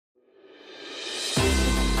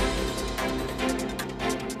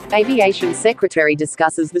Aviation Secretary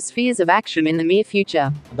discusses the spheres of action in the near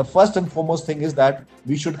future. The first and foremost thing is that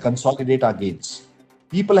we should consolidate our gains.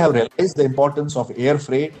 People have realized the importance of air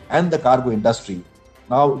freight and the cargo industry.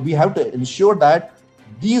 Now we have to ensure that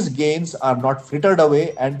these gains are not frittered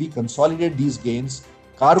away and we consolidate these gains.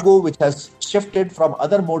 Cargo which has shifted from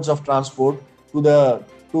other modes of transport to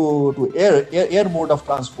air mode of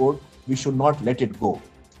transport, we should not let it go.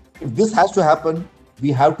 If this has to happen, we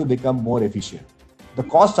have to become more efficient. The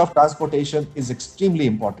cost of transportation is extremely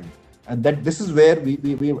important, and that this is where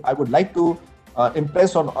I would like to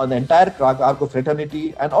impress on the entire cargo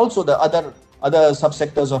fraternity and also the other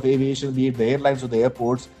subsectors of aviation, be it the airlines or the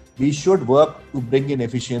airports. We should work to bring in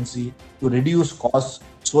efficiency, to reduce costs,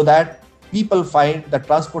 so that people find that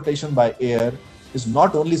transportation by air is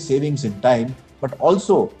not only savings in time, but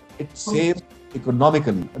also it saves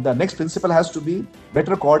economically. And the next principle has to be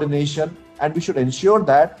better coordination, and we should ensure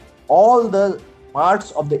that all the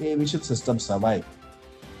parts of the aviation system survive.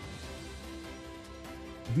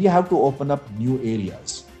 We have to open up new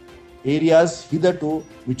areas hitherto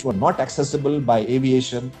which were not accessible by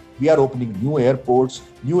aviation. We are opening new airports,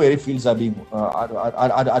 new airfields are being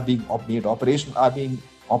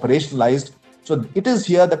operationalized. So it is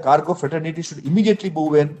here the cargo fraternity should immediately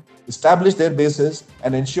move in, establish their bases,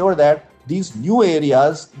 and ensure that these new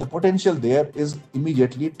areas, the potential there is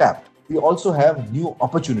immediately tapped. We also have new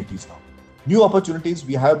opportunities now. New opportunities,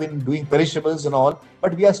 we have been doing perishables and all,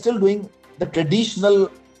 but we are still doing the traditional,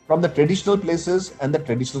 from the traditional places and the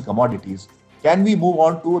traditional commodities. Can we move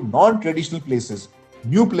on to non-traditional places,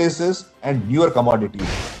 new places and newer commodities?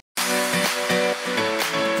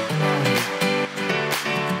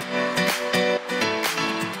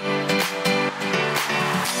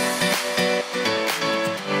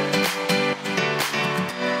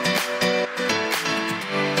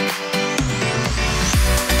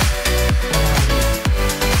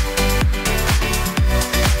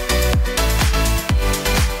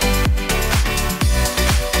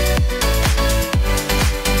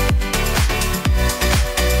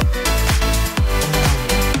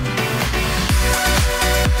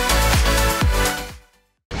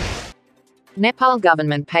 Nepal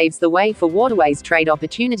government paves the way for waterways trade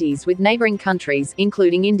opportunities with neighbouring countries,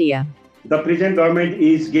 including India. The present government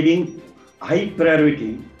is giving high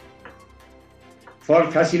priority for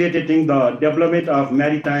facilitating the development of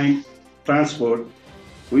maritime transport.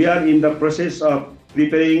 We are in the process of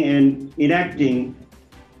preparing and enacting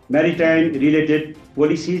maritime-related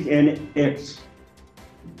policies and acts.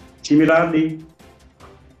 Similarly,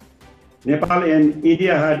 Nepal and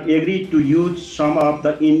India had agreed to use some of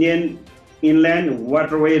the Indian inland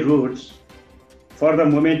waterway routes for the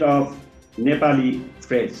movement of Nepali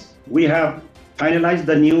freight. We have finalized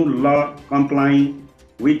the new law complying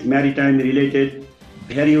with maritime-related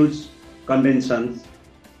various conventions.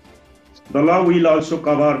 The law will also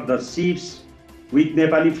cover the ships with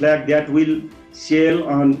Nepali flag that will sail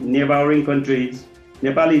on neighbouring countries.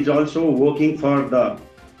 Nepal is also working for the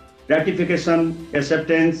ratification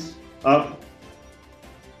acceptance of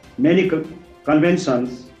many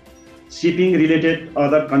conventions. Shipping-related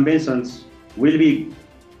other conventions will be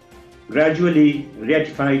gradually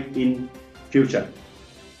ratified in future.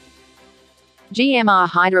 GMR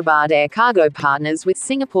Hyderabad Air Cargo partners with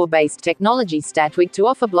Singapore-based technology StaTwig to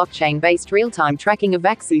offer blockchain-based real-time tracking of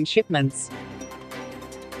vaccine shipments.